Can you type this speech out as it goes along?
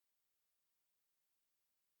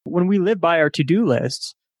when we live by our to-do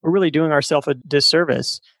lists, we're really doing ourselves a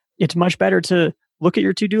disservice. It's much better to look at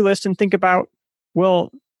your to-do list and think about,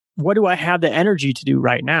 well, what do I have the energy to do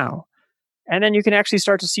right now? And then you can actually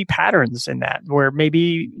start to see patterns in that, where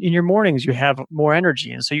maybe in your mornings you have more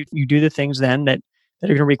energy. And so you do the things then that are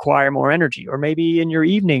going to require more energy. Or maybe in your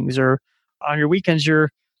evenings or on your weekends,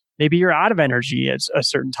 maybe you're out of energy at a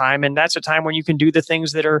certain time. And that's a time when you can do the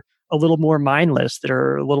things that are a little more mindless, that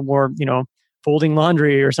are a little more, folding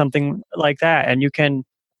laundry or something like that. And you can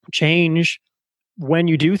change when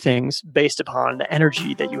you do things based upon the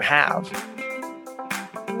energy that you have.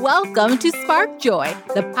 Welcome to Spark Joy,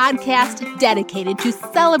 the podcast dedicated to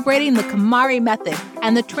celebrating the KonMari method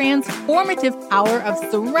and the transformative power of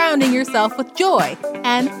surrounding yourself with joy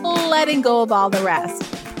and letting go of all the rest.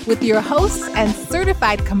 With your hosts and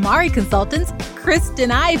certified KonMari consultants,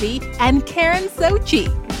 Kristen Ivy and Karen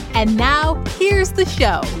Sochi. And now, here's the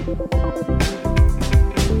show.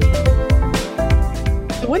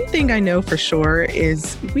 One thing I know for sure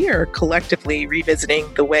is we are collectively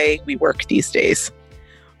revisiting the way we work these days.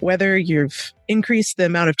 Whether you've increased the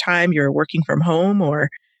amount of time you're working from home or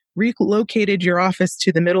relocated your office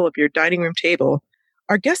to the middle of your dining room table,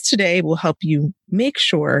 our guest today will help you make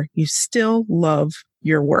sure you still love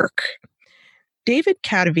your work. David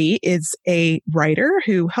Kadavy is a writer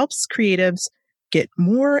who helps creatives get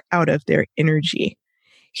more out of their energy.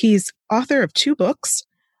 He's author of 2 books,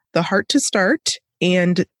 The Heart to Start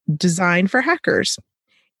and Design for Hackers.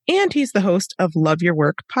 And he's the host of Love Your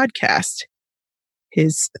Work podcast.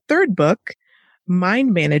 His 3rd book,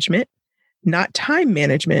 Mind Management, Not Time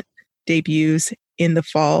Management, debuts in the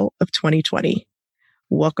fall of 2020.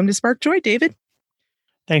 Welcome to Spark Joy, David.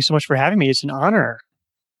 Thanks so much for having me. It's an honor.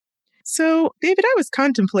 So, David, I was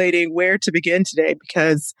contemplating where to begin today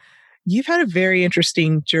because you've had a very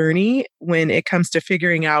interesting journey when it comes to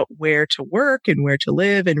figuring out where to work and where to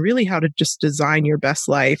live and really how to just design your best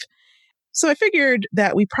life. So I figured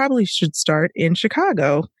that we probably should start in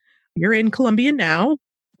Chicago. You're in Columbia now,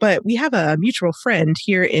 but we have a mutual friend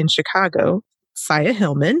here in Chicago, Saya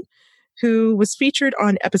Hillman, who was featured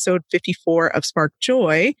on episode 54 of Spark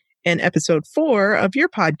Joy and episode 4 of your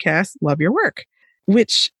podcast, Love Your Work,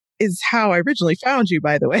 which is how I originally found you,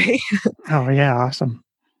 by the way. Oh, yeah. Awesome.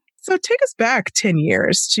 So take us back 10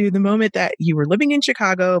 years to the moment that you were living in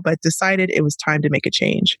Chicago, but decided it was time to make a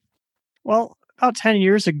change. Well, about 10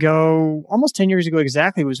 years ago, almost 10 years ago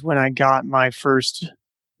exactly, was when I got my first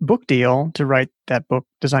book deal to write that book,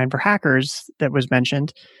 Design for Hackers, that was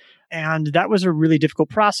mentioned. And that was a really difficult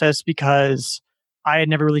process because I had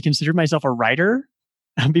never really considered myself a writer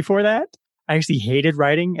before that. I actually hated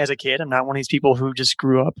writing as a kid. I'm not one of these people who just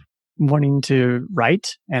grew up wanting to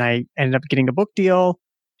write. And I ended up getting a book deal.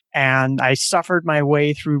 And I suffered my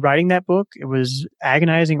way through writing that book. It was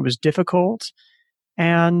agonizing. It was difficult.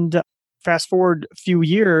 And fast forward a few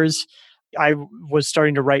years, I was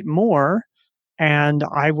starting to write more. And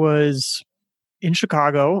I was in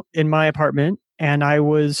Chicago in my apartment, and I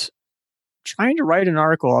was trying to write an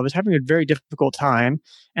article. I was having a very difficult time.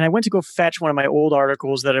 And I went to go fetch one of my old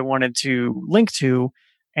articles that I wanted to link to.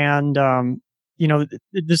 And,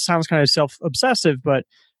 this sounds kind of self-obsessive, but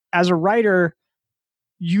as a writer,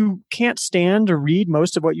 you can't stand to read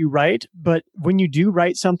most of what you write, but when you do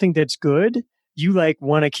write something that's good, you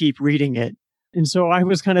want to keep reading it. And so I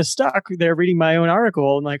was kind of stuck there reading my own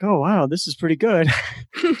article and oh, wow, this is pretty good.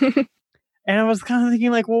 And I was kind of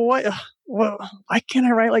thinking why can't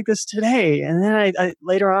I write like this today? And then I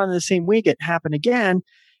later on in the same week, it happened again.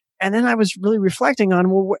 And then I was really reflecting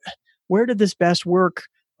on, where did this best work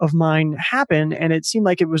of mine happen? And it seemed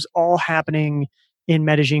like it was all happening in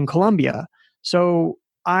Medellin, Colombia. So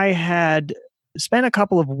I had spent a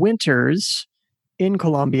couple of winters in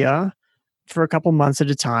Colombia for a couple months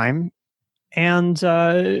at a time. And,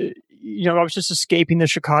 I was just escaping the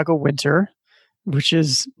Chicago winter, which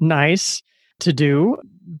is nice to do.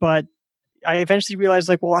 But I eventually realized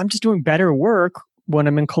I'm just doing better work when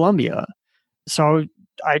I'm in Colombia. So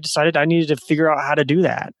I decided I needed to figure out how to do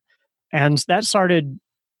that. And that started,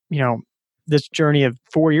 this journey of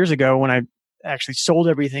 4 years ago when I actually sold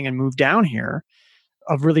everything and moved down here,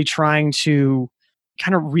 of really trying to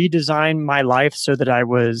kind of redesign my life so that I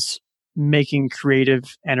was making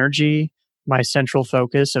creative energy my central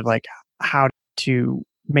focus of how to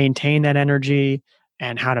maintain that energy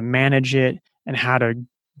and how to manage it and how to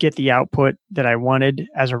get the output that I wanted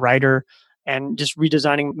as a writer, and just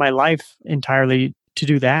redesigning my life entirely to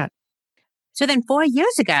do that. So then 4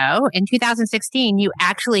 years ago, in 2016, you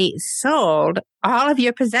actually sold all of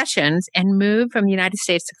your possessions and moved from the United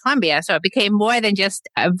States to Colombia. So it became more than just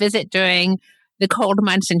a visit during the cold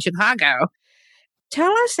months in Chicago.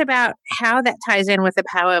 Tell us about how that ties in with the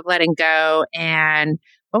power of letting go, and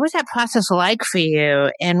what was that process like for you,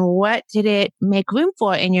 and what did it make room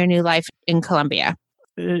for in your new life in Colombia?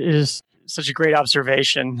 It is such a great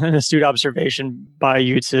observation, an astute observation by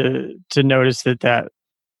you to notice that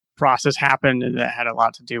process happened and that had a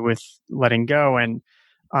lot to do with letting go. And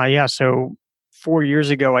so 4 years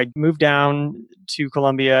ago, I moved down to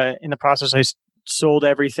Colombia. In the process, I sold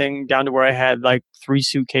everything down to where I had like 3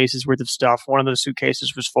 suitcases worth of stuff. One of those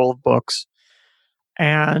suitcases was full of books.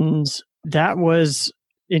 And that was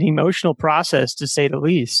an emotional process, to say the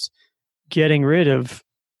least, getting rid of,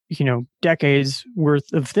 decades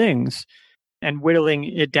worth of things and whittling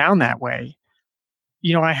it down that way.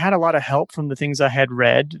 I had a lot of help from the things I had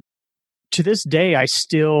read. To this day, I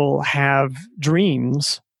still have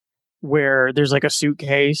dreams where there's like a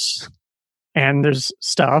suitcase and there's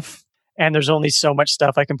stuff, and there's only so much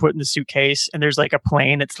stuff I can put in the suitcase, and there's like a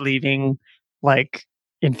plane that's leaving like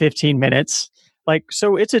in 15 minutes.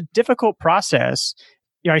 So it's a difficult process.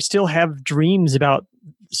 I still have dreams about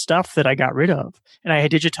stuff that I got rid of, and I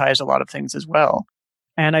had digitized a lot of things as well.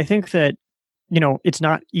 And I think that, it's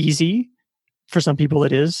not easy. For some people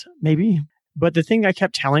it is, maybe. But the thing I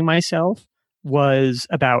kept telling myself was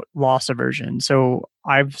about loss aversion. So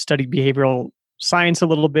I've studied behavioral science a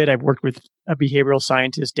little bit. I've worked with a behavioral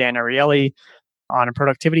scientist, Dan Ariely, on a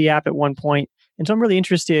productivity app at one point. And so I'm really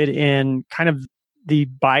interested in kind of the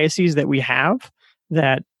biases that we have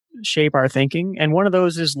that shape our thinking. And one of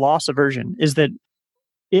those is loss aversion, is that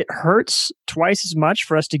it hurts twice as much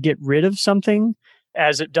for us to get rid of something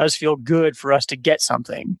as it does feel good for us to get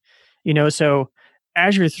something. So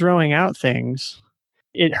as you're throwing out things,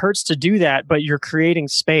 it hurts to do that, but you're creating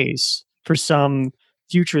space for some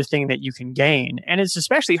future thing that you can gain. And it's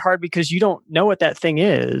especially hard because you don't know what that thing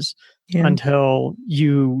is until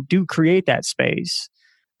you do create that space.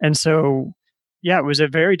 And so, it was a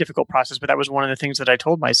very difficult process, but that was one of the things that I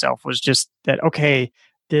told myself, was just that, okay,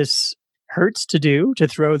 this hurts to do, to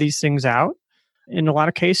throw these things out in a lot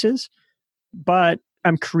of cases, but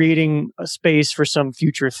I'm creating a space for some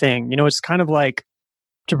future thing. It's kind of like,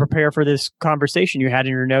 to prepare for this conversation you had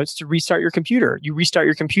in your notes, to restart your computer. You restart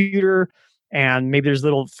your computer, and maybe there's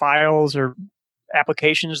little files or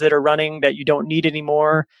applications that are running that you don't need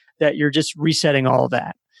anymore, that you're just resetting all of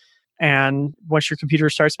that. And once your computer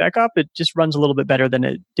starts back up, it just runs a little bit better than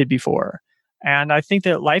it did before. And I think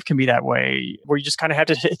that life can be that way, where you just kind of have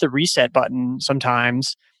to hit the reset button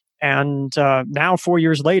sometimes. And now, 4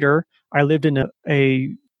 years later, I lived in a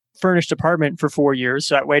furnished apartment for 4 years.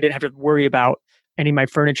 So that way I didn't have to worry about any of my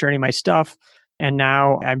furniture, any of my stuff. And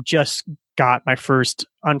now I've just got my first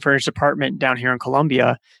unfurnished apartment down here in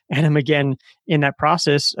Colombia. And I'm again in that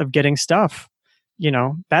process of getting stuff.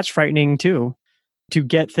 That's frightening too, to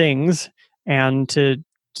get things and to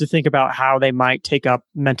think about how they might take up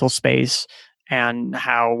mental space, and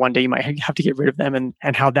how one day you might have to get rid of them,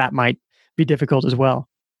 and how that might be difficult as well.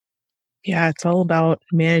 Yeah, it's all about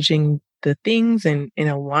managing the things and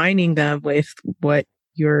aligning them with what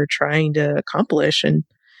you're trying to accomplish. And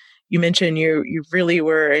you mentioned you really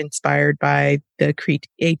were inspired by the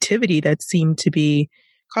creativity that seemed to be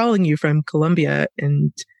calling you from Colombia.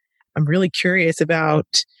 And I'm really curious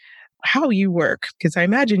about how you work, because I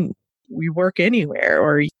imagine you work anywhere,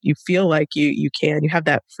 or you feel like you have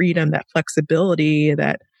that freedom, that flexibility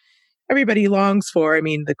that everybody longs for. I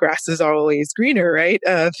mean, the grass is always greener, right?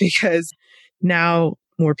 Because now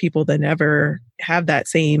more people than ever have that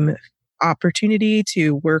same opportunity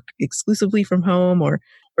to work exclusively from home, or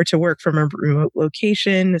to work from a remote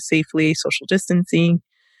location safely, social distancing.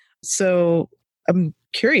 So I'm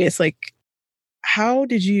curious, how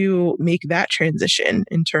did you make that transition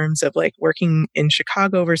in terms of working in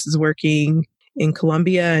Chicago versus working in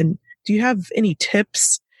Colombia? And do you have any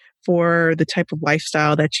tips for the type of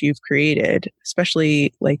lifestyle that you've created,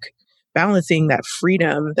 especially balancing that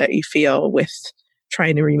freedom that you feel with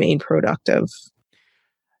trying to remain productive?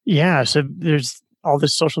 Yeah, so there's all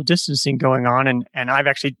this social distancing going on, and I've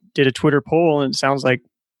actually did a Twitter poll, and it sounds like,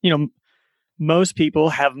 most people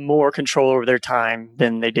have more control over their time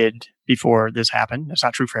than they did before this happened. That's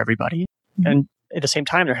not true for everybody. Mm-hmm. And at the same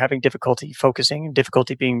time, they're having difficulty focusing and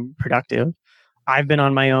difficulty being productive. I've been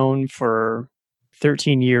on my own for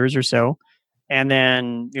 13 years or so. And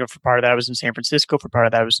then, for part of that I was in San Francisco, for part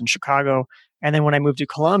of that I was in Chicago. And then when I moved to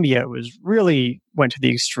Colombia, it was really went to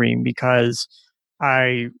the extreme, because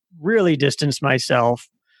I really distanced myself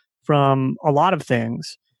from a lot of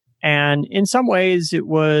things. And in some ways, it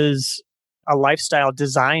was a lifestyle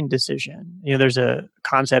design decision. There's a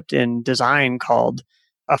concept in design called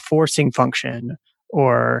a forcing function,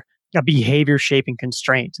 or a behavior shaping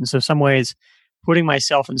constraint. And so in some ways, putting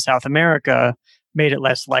myself in South America made it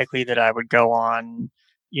less likely that I would go on,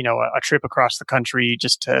 a trip across the country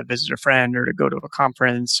just to visit a friend or to go to a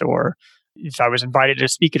conference. Or if I was invited to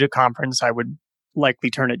speak at a conference, I would likely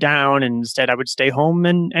turn it down. And instead, I would stay home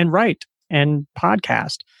and write and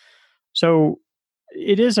podcast. So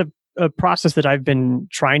it is a process that I've been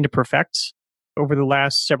trying to perfect over the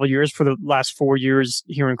last several years, for the last 4 years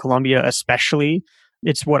here in Columbia, especially.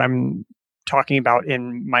 It's what I'm talking about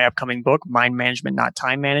in my upcoming book, Mind Management, Not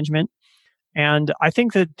Time Management. And I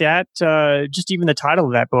think that just even the title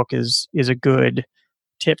of that book is a good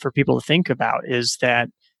tip for people to think about, is that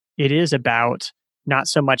it is about not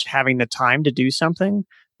so much having the time to do something,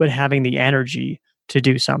 but having the energy to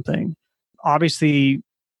do something. Obviously,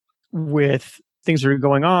 with things that are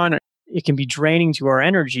going on, it can be draining to our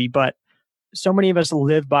energy, but so many of us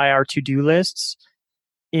live by our to-do lists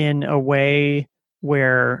in a way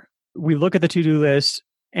where we look at the to-do list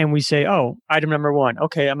and we say, oh, item number 1,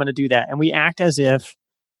 okay, I'm going to do that. And we act as if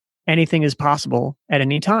anything is possible at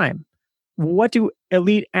any time. What do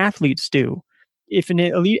elite athletes do? If an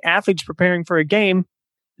elite athlete's preparing for a game,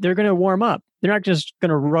 they're going to warm up. They're not just going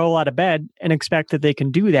to roll out of bed and expect that they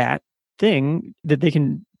can do that thing, that they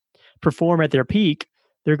can perform at their peak.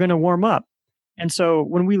 They're going to warm up. And so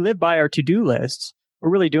when we live by our to-do lists, we're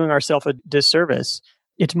really doing ourselves a disservice.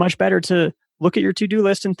 It's much better to look at your to-do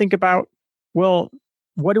list and think about, well,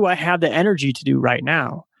 what do I have the energy to do right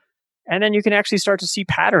now? And then you can actually start to see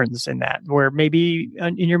patterns in that, where maybe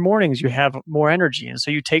in your mornings you have more energy. And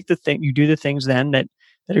so you take you do the things then that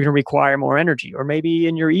are going to require more energy. Or maybe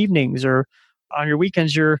in your evenings or on your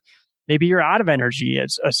weekends, maybe you're out of energy at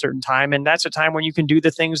a certain time. And that's a time when you can do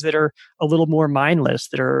the things that are a little more mindless,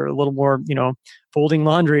 that are a little more, folding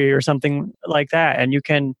laundry or something like that. And you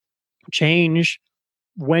can change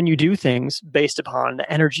when you do things based upon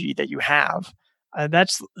the energy that you have.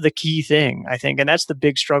 That's the key thing, I think. And that's the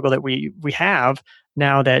big struggle that we have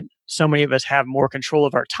now, that so many of us have more control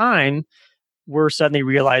of our time. We're suddenly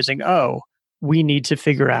realizing, oh, we need to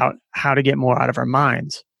figure out how to get more out of our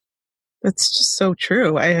minds. That's just so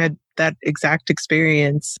true. I had that exact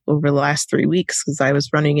experience over the last 3 weeks because I was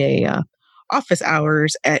running a office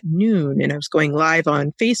hours at noon, and I was going live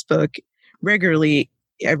on Facebook regularly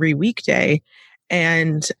every weekday.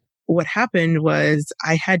 And what happened was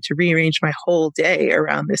I had to rearrange my whole day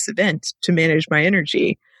around this event to manage my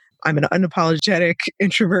energy. I'm an unapologetic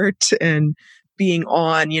introvert, and being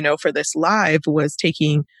on, for this live was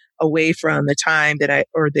taking away from the time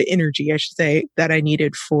or the energy, I should say, that I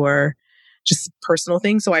needed for just personal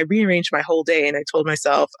things. So I rearranged my whole day, and I told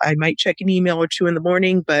myself I might check an email or 2 in the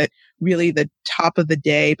morning, but really the top of the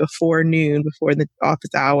day before noon, before the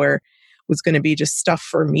office hour, was going to be just stuff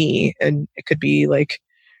for me. And it could be like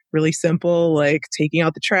really simple, like taking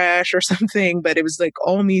out the trash or something, but it was like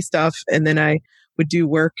all me stuff. And then I would do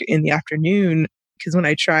work in the afternoon, because when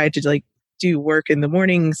I tried to do work in the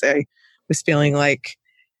mornings, I was feeling like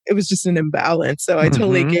it was just an imbalance. So I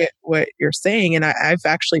totally get what you're saying. And I've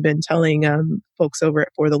actually been telling folks over at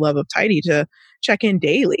For the Love of Tidy to check in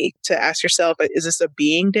daily, to ask yourself, is this a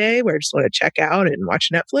being day where I just want to check out and watch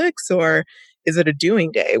Netflix? Or is it a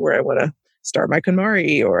doing day where I want to start my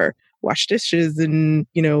KonMari or wash dishes and,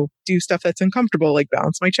 do stuff that's uncomfortable, like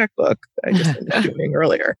balance my checkbook that I just ended up doing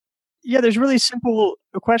earlier? Yeah, there's really simple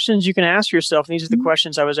questions you can ask yourself. And these are the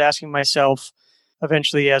questions I was asking myself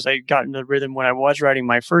eventually as I got into the rhythm when I was writing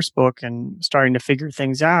my first book and starting to figure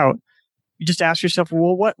things out. You just ask yourself,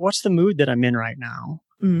 well, what's the mood that I'm in right now?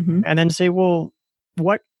 Mm-hmm. And then say, well,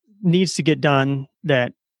 what needs to get done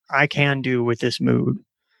that I can do with this mood?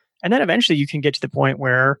 And then eventually you can get to the point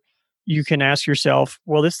where you can ask yourself,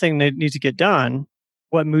 well, this thing that needs to get done,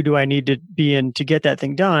 what mood do I need to be in to get that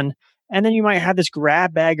thing done? And then you might have this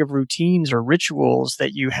grab bag of routines or rituals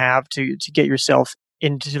that you have to get yourself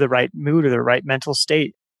into the right mood or the right mental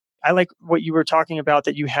state. I like what you were talking about,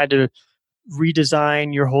 that you had to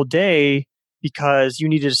redesign your whole day because you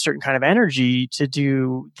needed a certain kind of energy to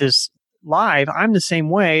do this live. I'm the same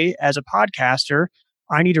way as a podcaster.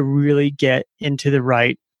 I need to really get into the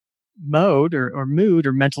right mode or mood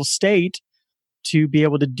or mental state to be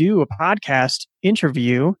able to do a podcast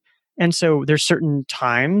interview. And so there's certain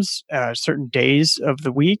times, certain days of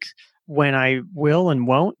the week when I will and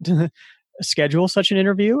won't schedule such an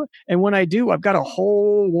interview. And when I do, I've got a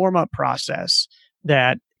whole warm-up process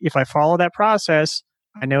that if I follow that process,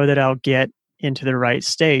 I know that I'll get into the right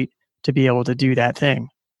state to be able to do that thing.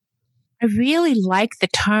 I really like the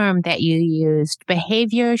term that you used,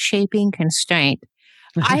 behavior shaping constraint.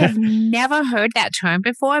 I have never heard that term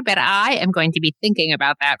before, but I am going to be thinking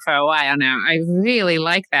about that for a while now. I really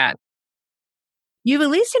like that. You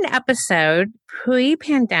released an episode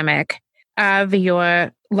pre-pandemic of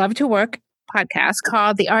your Love to Work podcast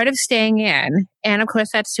called The Art of Staying In. And of course,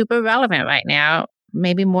 that's super relevant right now,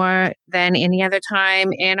 maybe more than any other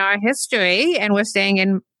time in our history. And we're staying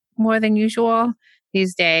in more than usual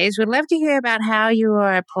these days. We'd love to hear about how you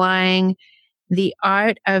are applying the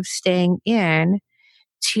art of staying in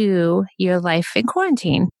to your life in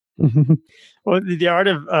quarantine. Well, the art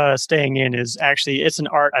of staying in is actually, it's an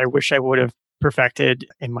art I wish I would have perfected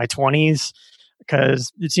in my 20s,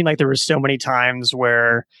 because it seemed like there were so many times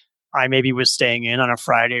where I maybe was staying in on a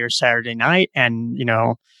Friday or Saturday night, and,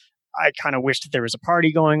 I kind of wished that there was a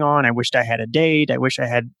party going on. I wished I had a date. I wish I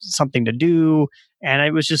had something to do. And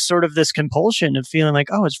it was just sort of this compulsion of feeling like,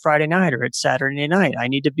 oh, it's Friday night or it's Saturday night. I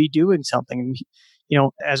need to be doing something.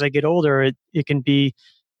 As I get older, it can be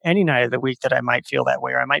any night of the week that I might feel that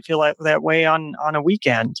way, or I might feel that way on a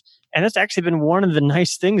weekend. And that's actually been one of the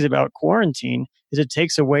nice things about quarantine, is it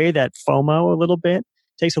takes away that FOMO a little bit,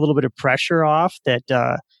 takes a little bit of pressure off that,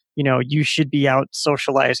 you should be out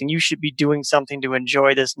socializing. You should be doing something to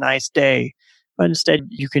enjoy this nice day. But instead,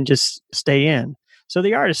 you can just stay in. So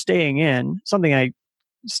the art of staying in, something I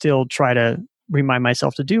still try to remind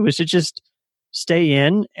myself to do, is to just stay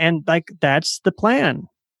in. And that's the plan.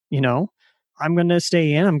 I'm going to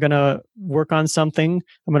stay in. I'm going to work on something.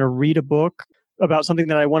 I'm going to read a book about something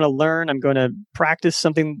that I want to learn. I'm going to practice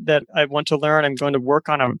something that I want to learn. I'm going to work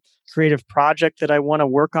on a creative project that I want to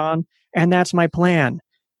work on. And that's my plan.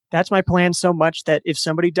 That's my plan, so much that if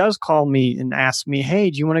somebody does call me and ask me, hey,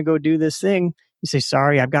 do you want to go do this thing? You say,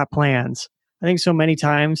 sorry, I've got plans. I think so many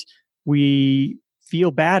times we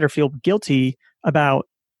feel bad or feel guilty about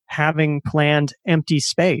having planned empty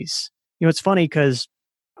space. It's funny because,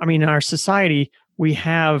 in our society, we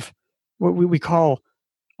have what we call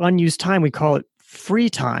unused time. We call it free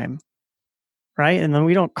time, right? And then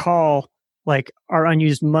we don't call our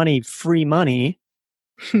unused money free money.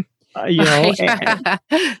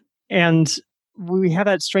 And we have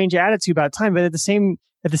that strange attitude about time, but at the same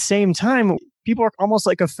time, people are almost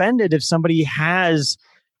offended if somebody has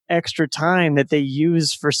extra time that they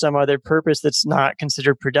use for some other purpose that's not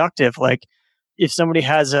considered productive. Like if somebody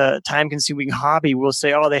has a time-consuming hobby, we'll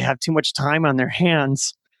say, oh, they have too much time on their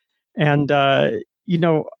hands. And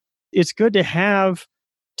it's good to have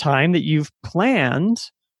time that you've planned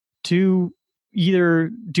to either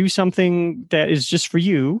do something that is just for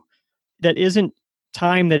you, that isn't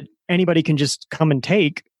time that anybody can just come and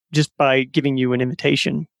take just by giving you an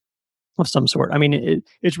invitation of some sort.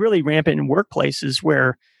 It's really rampant in workplaces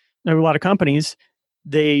where there are a lot of companies,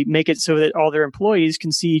 they make it so that all their employees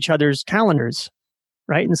can see each other's calendars,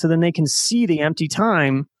 right? And so then they can see the empty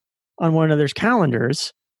time on one another's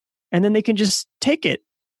calendars, and then they can just take it.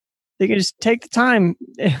 They can just take the time,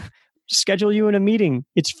 schedule you in a meeting.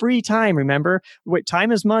 It's free time, remember?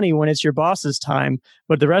 Time is money when it's your boss's time,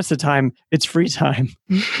 but the rest of the time, it's free time.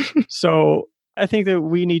 So I think that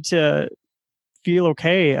we need to feel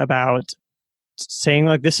okay about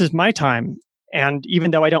saying, this is my time. And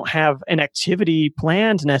even though I don't have an activity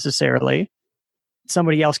planned necessarily,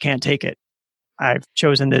 somebody else can't take it. I've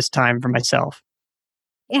chosen this time for myself.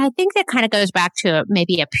 And I think that kind of goes back to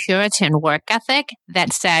maybe a Puritan work ethic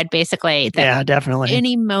that said basically that definitely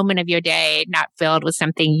any moment of your day not filled with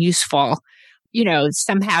something useful,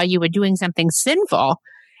 somehow you were doing something sinful.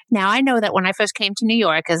 Now, I know that when I first came to New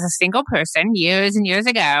York as a single person years and years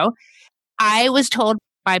ago, I was told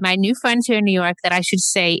by my new friends here in New York that I should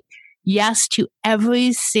say yes to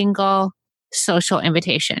every single social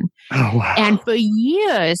invitation. Oh, wow. And for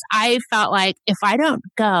years, I felt like if I don't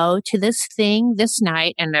go to this thing this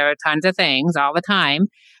night, and there are tons of things all the time,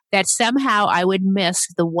 that somehow I would miss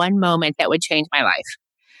the one moment that would change my life.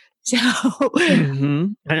 So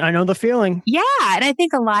I know the feeling. Yeah. And I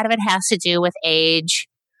think a lot of it has to do with age.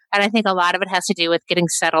 And I think a lot of it has to do with getting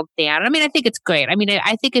settled down. I think it's great.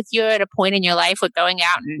 I think if you're at a point in your life with going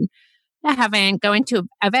out and going to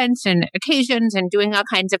events and occasions and doing all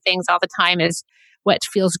kinds of things all the time is what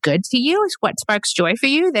feels good to you, is what sparks joy for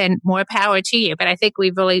you, then more power to you. But I think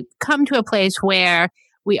we've really come to a place where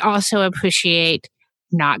we also appreciate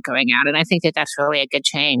not going out. And I think that that's really a good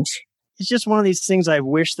change. It's just one of these things I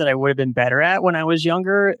wish that I would have been better at when I was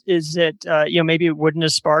younger, is that, maybe it wouldn't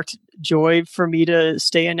have sparked joy for me to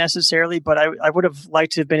stay in necessarily, but I would have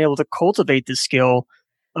liked to have been able to cultivate the skill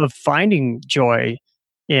of finding joy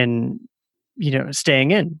in,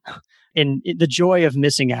 staying in the joy of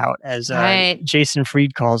missing out, as Jason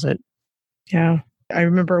Fried calls it. Yeah. I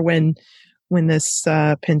remember when this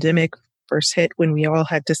pandemic first hit, when we all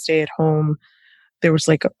had to stay at home, there was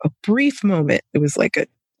a brief moment. It was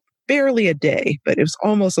barely a day, but it was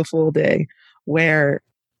almost a full day where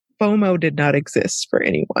FOMO did not exist for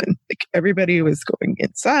anyone. Everybody was going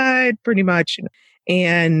inside pretty much.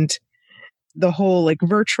 And the whole like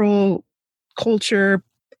virtual culture,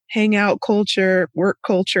 hangout culture, work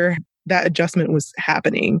culture, that adjustment was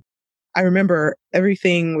happening. I remember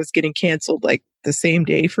everything was getting canceled like the same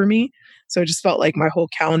day for me. So it just felt like my whole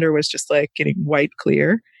calendar was just like getting wiped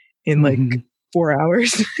clear in like 4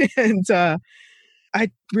 hours. And I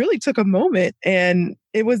really took a moment, and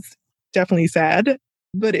it was definitely sad,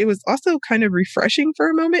 but it was also kind of refreshing for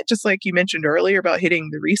a moment, just like you mentioned earlier about hitting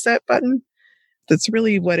the reset button. That's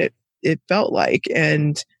really what it felt like.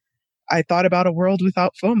 And I thought about a world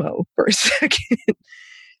without FOMO for a second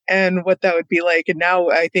and what that would be like. And now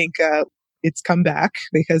I think it's come back,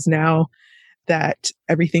 because now that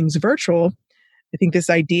everything's virtual, I think this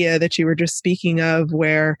idea that you were just speaking of,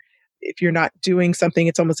 where if you're not doing something,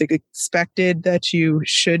 it's almost like expected that you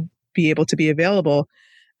should be able to be available.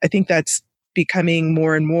 I think that's becoming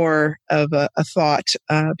more and more of a thought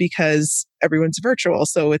because everyone's virtual.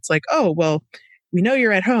 So it's like, oh, well, we know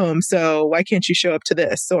you're at home, so why can't you show up to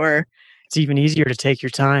this? Or it's even easier to take your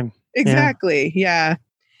time. Exactly. Yeah.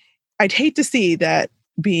 I'd hate to see that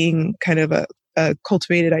being kind of a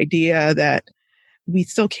cultivated idea that we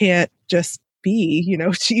still can't just be,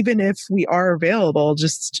 even if we are available,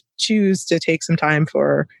 just choose to take some time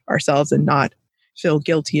for ourselves and not feel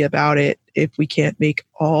guilty about it if we can't make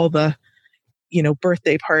all the,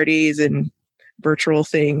 birthday parties and virtual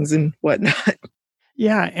things and whatnot.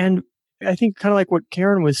 Yeah. And I think kind of like what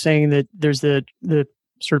Karen was saying, that there's the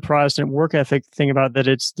sort of Protestant work ethic thing about that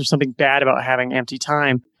there's something bad about having empty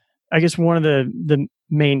time. I guess one of the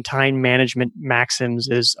main time management maxims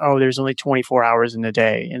is, there's only 24 hours in a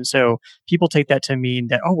day. And so people take that to mean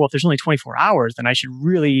that, if there's only 24 hours, then I should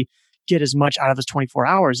really get as much out of those 24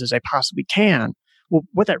 hours as I possibly can. Well,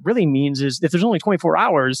 what that really means is if there's only 24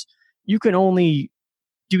 hours, you can only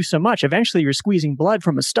do so much. Eventually you're squeezing blood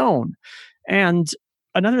from a stone. And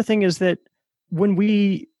another thing is that when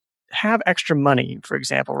we have extra money, for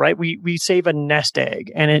example, right, we save a nest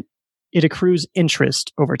egg, and it accrues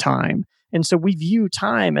interest over time. And so we view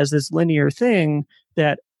time as this linear thing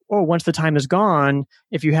that, once the time is gone,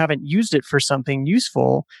 if you haven't used it for something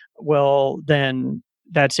useful, well, then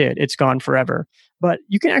that's it. It's gone forever. But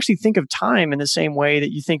you can actually think of time in the same way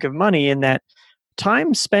that you think of money, in that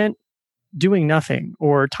time spent doing nothing,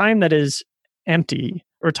 or time that is empty,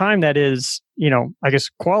 or time that is, I guess,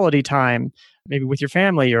 quality time, maybe with your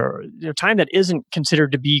family, or time that isn't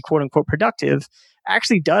considered to be quote unquote productive,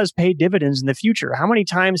 actually does pay dividends in the future. How many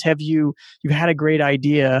times have you've had a great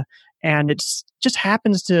idea, and it's just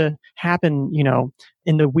happens to happen,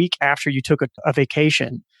 in the week after you took a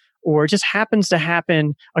vacation, or it just happens to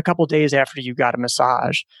happen a couple days after you got a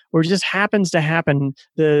massage, or it just happens to happen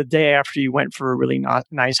the day after you went for a really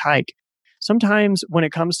nice hike. Sometimes when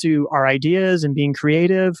it comes to our ideas and being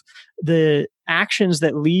creative, the actions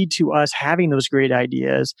that lead to us having those great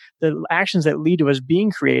ideas, the actions that lead to us being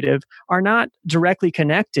creative, are not directly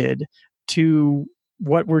connected to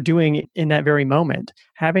what we're doing in that very moment.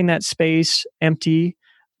 Having that space empty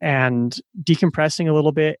and decompressing a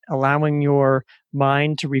little bit, allowing your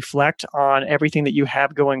mind to reflect on everything that you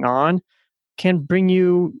have going on, can bring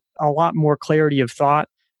you a lot more clarity of thought.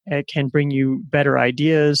 It can bring you better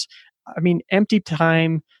ideas. I mean, empty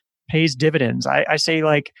time pays dividends. I say,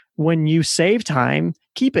 like, when you save time,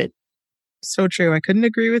 keep it. So true. I couldn't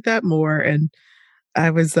agree with that more. And I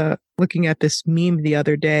was looking at this meme the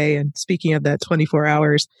other day, and speaking of that 24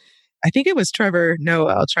 hours, I think it was Trevor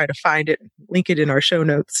Noah. I'll try to find it, link it in our show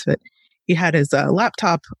notes. But he had his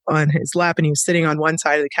laptop on his lap, and he was sitting on one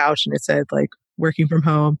side of the couch, and it said like working from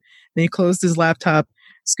home. Then he closed his laptop,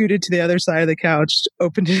 scooted to the other side of the couch,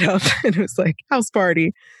 opened it up, and it was like house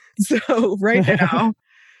party. So right now,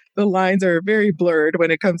 the lines are very blurred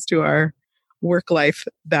when it comes to our work-life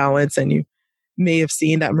balance. And you may have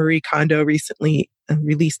seen that Marie Kondo recently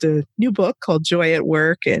released a new book called Joy at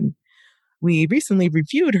Work. And we recently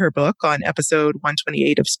reviewed her book on episode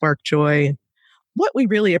 128 of Spark Joy. And what we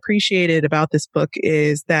really appreciated about this book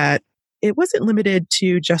is that it wasn't limited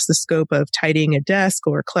to just the scope of tidying a desk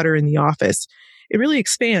or clutter in the office. It really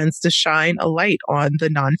expands to shine a light on the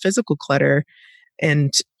non-physical clutter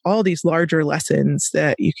and all these larger lessons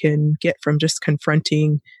that you can get from just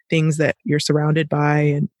confronting things that you're surrounded by,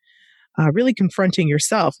 and really confronting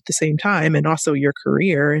yourself at the same time, and also your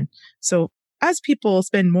career. And so as people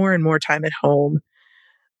spend more and more time at home,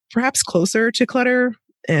 perhaps closer to clutter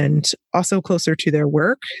and also closer to their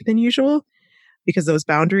work than usual, because those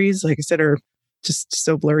boundaries, like I said, are just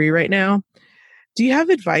so blurry right now. Do you have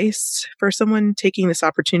advice for someone taking this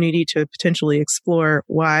opportunity to potentially explore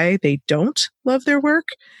why they don't love their work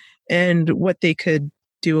and what they could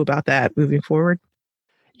do about that moving forward?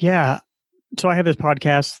 Yeah. So I have this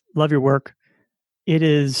podcast, Love Your Work. It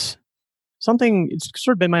is it's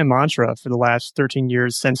sort of been my mantra for the last 13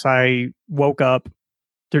 years since I woke up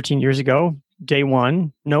 13 years ago, day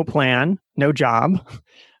one, no plan, no job.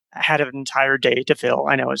 I had an entire day to fill.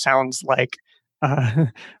 I know it sounds uh,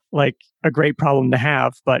 like a great problem to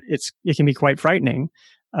have, but it can be quite frightening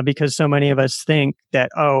because so many of us think that,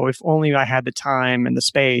 oh, if only I had the time and the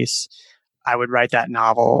space, I would write that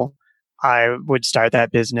novel, I would start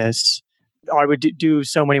that business, I would do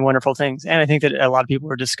so many wonderful things. And I think that a lot of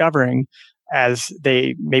people are discovering as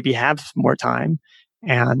they maybe have more time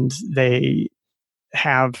and they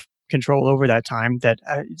have control over that time that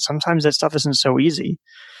sometimes that stuff isn't so easy.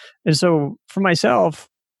 And so for myself,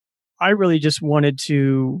 I really just wanted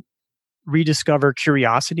to rediscover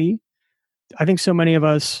curiosity. I think so many of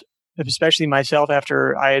us, especially myself,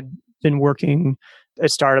 after I had been working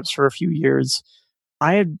at startups for a few years,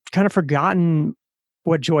 I had kind of forgotten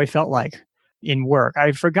what joy felt like in work.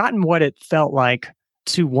 I'd forgotten what it felt like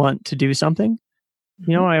to want to do something.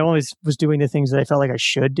 I always was doing the things that I felt like I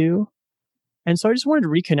should do. And so I just wanted to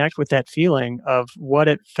reconnect with that feeling of what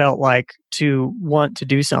it felt like to want to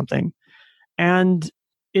do something. And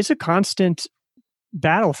it's a constant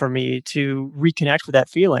battle for me to reconnect with that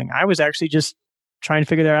feeling. I was actually just trying to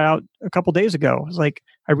figure that out a couple days ago. It was like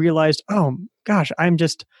I realized, oh gosh, I'm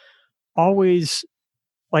just always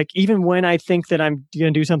like, even when I think that I'm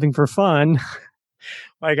going to do something for fun,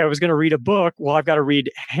 like I was going to read a book, well, I've got to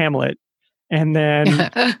read Hamlet. And then,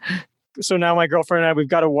 so now my girlfriend and I,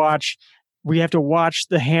 we have to watch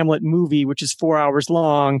the Hamlet movie, which is 4 hours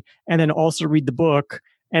long, and then also read the book.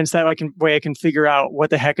 And so that I can figure out what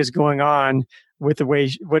the heck is going on with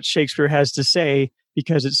what Shakespeare has to say,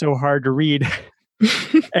 because it's so hard to read.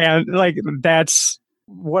 And like, that's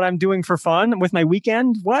what I'm doing for fun with my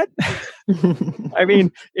weekend. What? I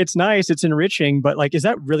mean, it's nice, it's enriching, but like, is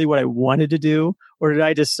that really what I wanted to do? Or did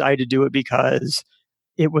I decide to do it because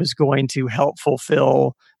it was going to help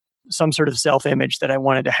fulfill some sort of self-image that I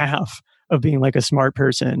wanted to have of being like a smart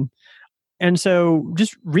person? And so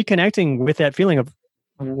just reconnecting with that feeling of,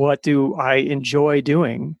 what do I enjoy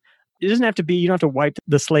doing? It doesn't have to be, you don't have to wipe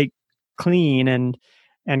the slate clean and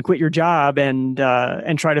quit your job and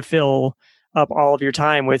try to fill up all of your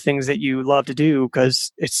time with things that you love to do,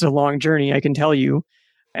 because it's a long journey, I can tell you.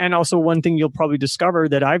 And also, one thing you'll probably discover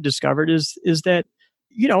that I've discovered is that,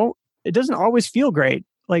 it doesn't always feel great.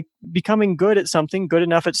 Like becoming good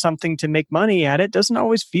enough at something to make money at it doesn't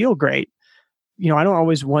always feel great. I don't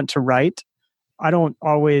always want to write. I don't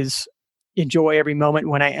always enjoy every moment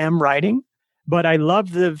when I am writing, but I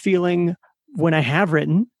love the feeling when I have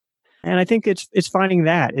written. And I think it's finding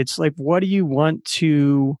that. It's like, what do you want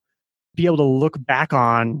to be able to look back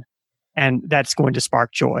on, and that's going to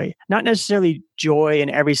spark joy? Not necessarily joy in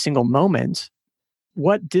every single moment.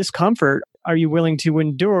 What discomfort are you willing to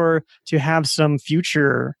endure to have some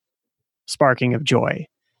future sparking of joy?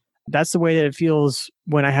 That's the way that it feels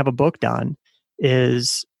when I have a book done.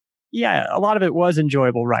 Is, yeah, a lot of it was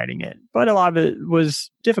enjoyable writing it, but a lot of it was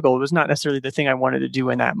difficult. It was not necessarily the thing I wanted to do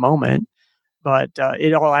in that moment, but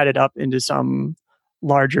it all added up into some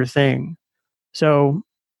larger thing. So,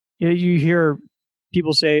 you hear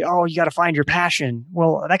people say, oh, you got to find your passion.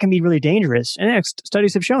 Well, that can be really dangerous. And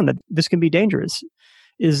studies have shown that this can be dangerous.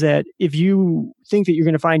 Is that if you think that you're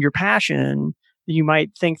going to find your passion, you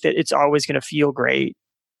might think that it's always going to feel great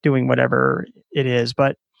doing whatever it is.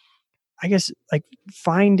 But I guess like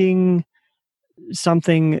finding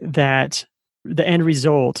something that the end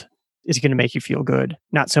result is going to make you feel good,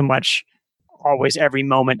 not so much always every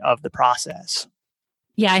moment of the process.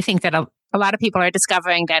 Yeah, I think that a lot of people are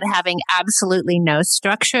discovering that having absolutely no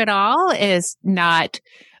structure at all is not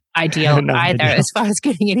ideal either, as far as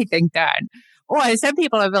getting anything done. Or some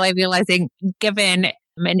people are really realizing, given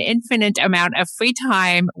an infinite amount of free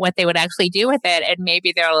time, what they would actually do with it, and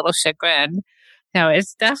maybe they're a little chagrined. So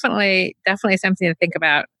it's definitely something to think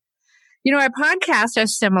about. Our podcasts are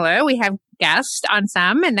similar. We have guests on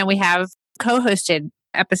some, and then we have co-hosted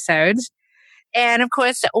episodes. And of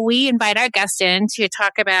course, we invite our guests in to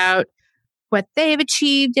talk about what they've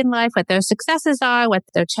achieved in life, what their successes are, what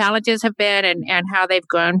their challenges have been, and how they've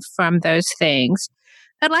grown from those things.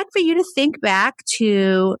 I'd like for you to think back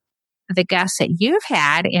to the guests that you've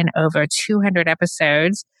had in over 200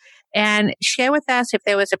 episodes and share with us if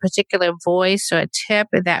there was a particular voice or a tip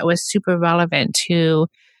that was super relevant to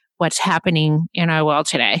what's happening in our world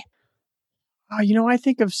today. I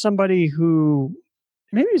think of somebody who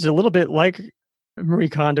maybe is a little bit like Marie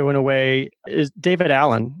Kondo in a way, is David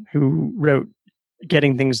Allen, who wrote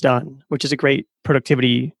Getting Things Done, which is a great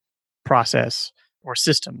productivity process or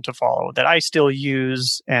system to follow that I still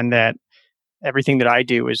use, and that everything that I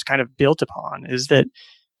do is kind of built upon. Is that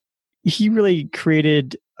he really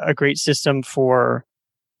created a great system for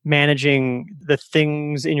managing the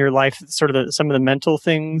things in your life, sort of some of the mental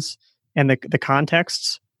things and the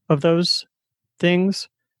contexts of those things.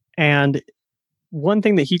 And one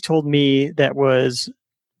thing that he told me that was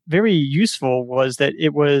very useful was that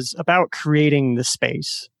it was about creating the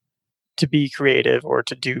space to be creative or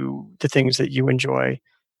to do the things that you enjoy.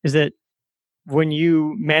 Is that when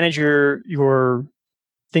you manage your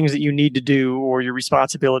things that you need to do or your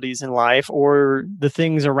responsibilities in life or the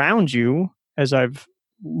things around you, as I've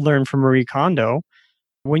learned from Marie Kondo,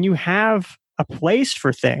 when you have a place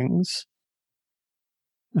for things,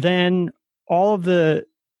 then all of the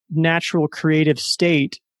natural creative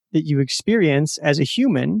state that you experience as a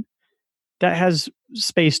human, that has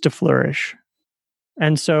space to flourish.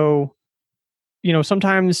 And so,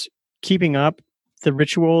 sometimes keeping up the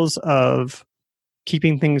rituals of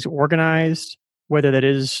keeping things organized, whether that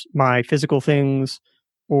is my physical things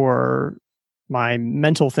or my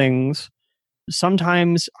mental things,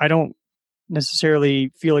 sometimes I don't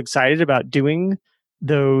necessarily feel excited about doing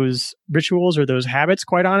those rituals or those habits,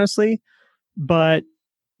 quite honestly. But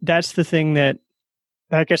that's the thing that,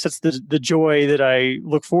 I guess that's the joy that I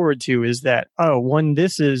look forward to, is that, when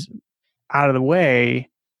this is out of the way,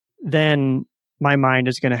 then my mind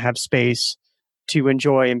is going to have space to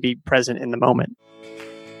enjoy and be present in the moment.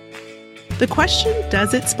 The question,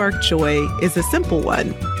 does it spark joy, is a simple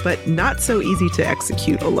one, but not so easy to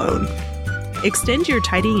execute alone. Extend your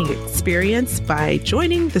tidying experience by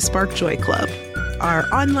joining the Spark Joy Club,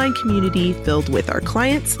 our online community filled with our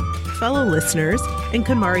clients, fellow listeners, and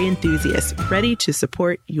KonMari enthusiasts ready to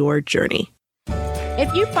support your journey.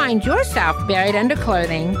 If you find yourself buried under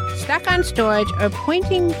clothing, stuck on storage, or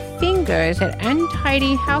pointing fingers at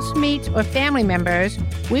untidy housemates or family members,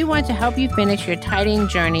 we want to help you finish your tidying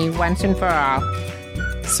journey once and for all.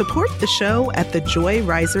 Support the show at the Joy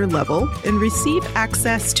Riser level and receive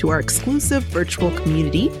access to our exclusive virtual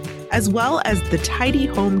community, as well as the Tidy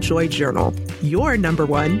Home Joy Journal, your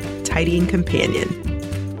 #1 tidying companion.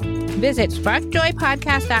 Visit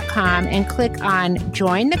sparkjoypodcast.com and click on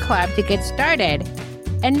Join the Club to get started.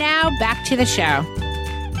 And now back to the show.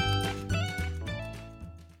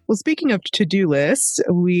 Well, speaking of to-do lists,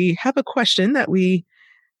 we have a question that we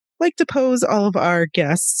like to pose all of our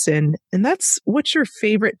guests, and that's, what's your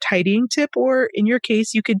favorite tidying tip? Or in your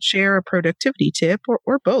case, you could share a productivity tip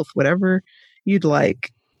or both, whatever you'd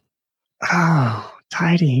like. Oh,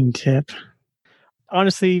 tidying tip.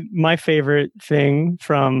 Honestly, my favorite thing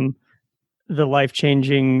from the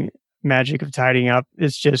life-changing magic of tidying up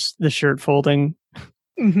is just the shirt folding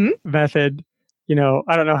method.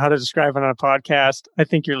 I don't know how to describe it on a podcast. I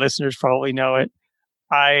think your listeners probably know it.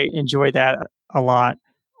 I enjoy that a lot.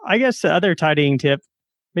 I guess the other tidying tip,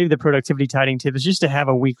 maybe the productivity tidying tip, is just to have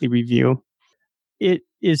a weekly review. It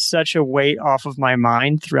is such a weight off of my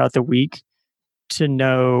mind throughout the week to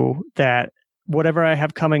know that whatever I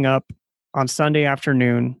have coming up on Sunday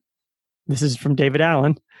afternoon, this is from David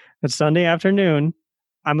Allen, that Sunday afternoon,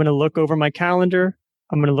 I'm going to look over my calendar.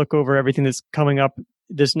 I'm going to look over everything that's coming up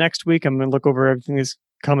this next week. I'm going to look over everything that's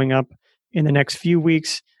coming up in the next few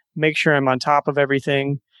weeks, make sure I'm on top of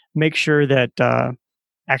everything, make sure that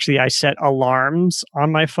actually I set alarms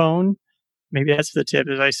on my phone. Maybe that's the tip,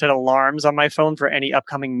 is I set alarms on my phone for any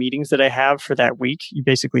upcoming meetings that I have for that week. You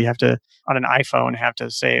basically have to, on an iPhone, have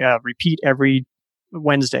to say repeat every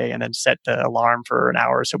Wednesday and then set the alarm for an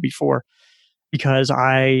hour or so before, because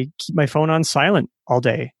I keep my phone on silent all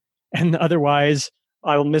day. And otherwise,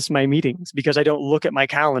 I will miss my meetings because I don't look at my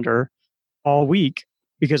calendar all week,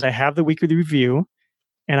 because I have the weekly review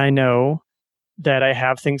and I know that I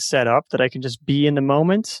have things set up that I can just be in the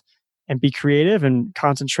moment and be creative and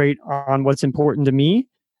concentrate on what's important to me.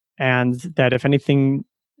 And that if anything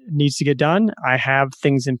needs to get done, I have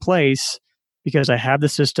things in place because I have the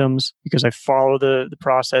systems, because I follow the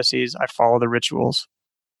processes, I follow the rituals.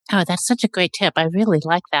 Oh, that's such a great tip. I really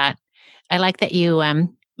like that. I like that you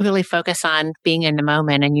really focus on being in the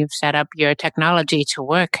moment, and you've set up your technology to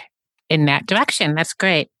work in that direction. That's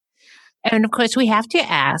great. And of course, we have to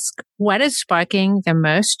ask, what is sparking the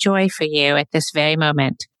most joy for you at this very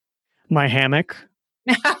moment? My hammock.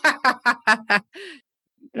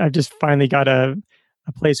 I've just finally got a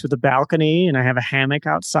place with a balcony, and I have a hammock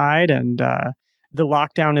outside, and the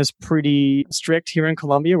lockdown is pretty strict here in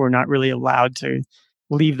Colombia. We're not really allowed to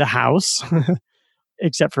leave the house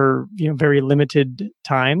except for very limited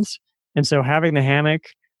times. And so having the hammock,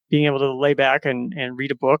 being able to lay back and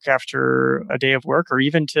read a book after a day of work, or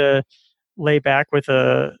even to lay back with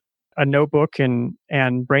a notebook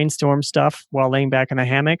and brainstorm stuff while laying back in the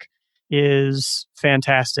hammock, is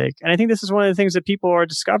fantastic. And I think this is one of the things that people are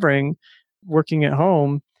discovering working at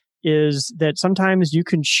home, is that sometimes you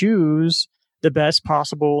can choose the best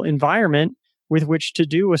possible environment with which to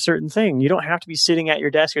do a certain thing. You don't have to be sitting at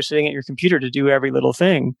your desk or sitting at your computer to do every little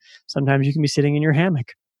thing. Sometimes you can be sitting in your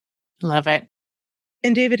hammock. Love it.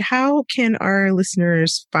 And David, how can our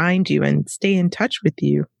listeners find you and stay in touch with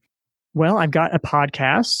you? Well, I've got a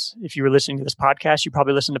podcast. If you were listening to this podcast, you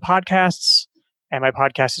probably listen to podcasts. And my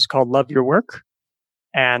podcast is called Love Your Work.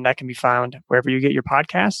 And that can be found wherever you get your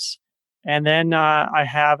podcasts. And then I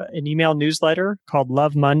have an email newsletter called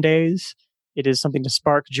Love Mondays. It is something to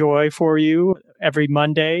spark joy for you every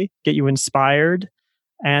Monday, get you inspired.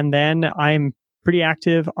 And then I'm pretty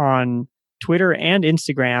active on Twitter and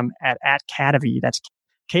Instagram at Kadavi. That's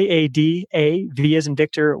Kadav as in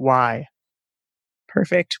Victor Y.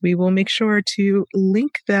 Perfect. We will make sure to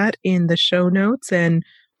link that in the show notes. And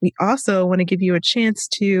we also want to give you a chance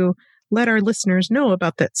to let our listeners know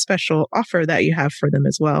about that special offer that you have for them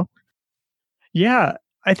as well. Yeah,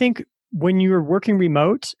 I think when you're working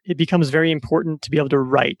remote, it becomes very important to be able to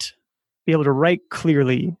write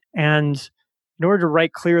clearly. And in order to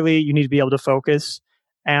write clearly, you need to be able to focus.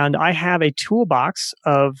 And I have a toolbox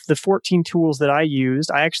of the 14 tools that I used.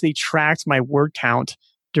 I actually tracked my word count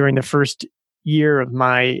during the first year of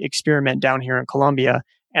my experiment down here in Columbia,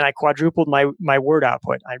 and I quadrupled my word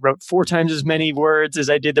output. I wrote 4 times as many words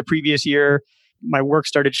as I did the previous year. My work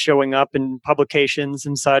started showing up in publications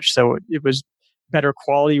and such, so it was better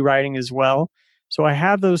quality writing as well. So I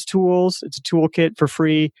have those tools. It's a toolkit for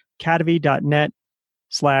free,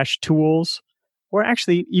 kadavi.net/tools. Or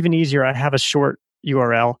actually, even easier, I have a short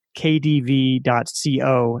URL,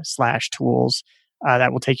 kdv.co/tools.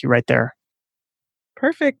 That will take you right there.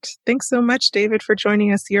 Perfect. Thanks so much, David, for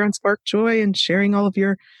joining us here on Spark Joy and sharing all of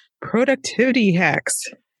your productivity hacks.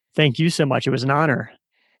 Thank you so much. It was an honor.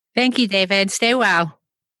 Thank you, David. Stay well.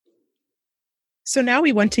 So now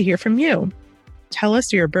we want to hear from you. Tell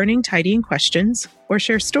us your burning tidying questions or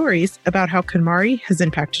share stories about how KonMari has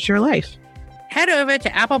impacted your life. Head over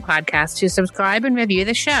to Apple Podcasts to subscribe and review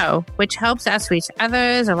the show, which helps us reach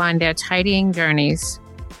others along their tidying journeys.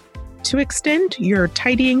 To extend your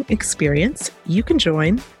tidying experience, you can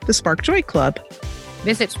join the Spark Joy Club.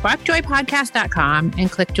 Visit sparkjoypodcast.com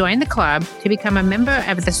and click Join the Club to become a member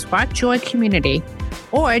of the Spark Joy community,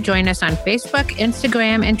 or join us on Facebook,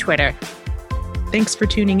 Instagram, and Twitter. Thanks for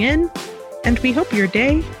tuning in, and we hope your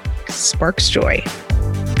day sparks joy.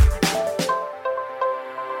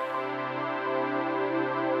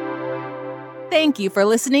 Thank you for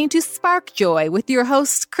listening to Spark Joy with your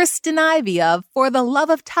hosts Kristen Ivy of For the Love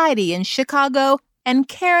of Tidy in Chicago and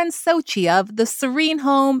Karen Sochi of The Serene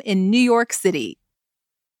Home in New York City.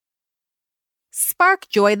 Spark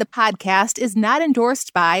Joy, the podcast, is not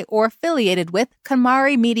endorsed by or affiliated with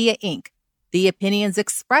KonMari Media, Inc. The opinions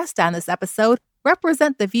expressed on this episode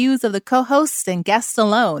represent the views of the co-hosts and guests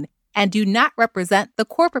alone and do not represent the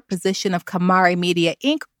corporate position of KonMari Media,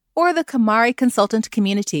 Inc. or the KonMari consultant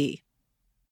community.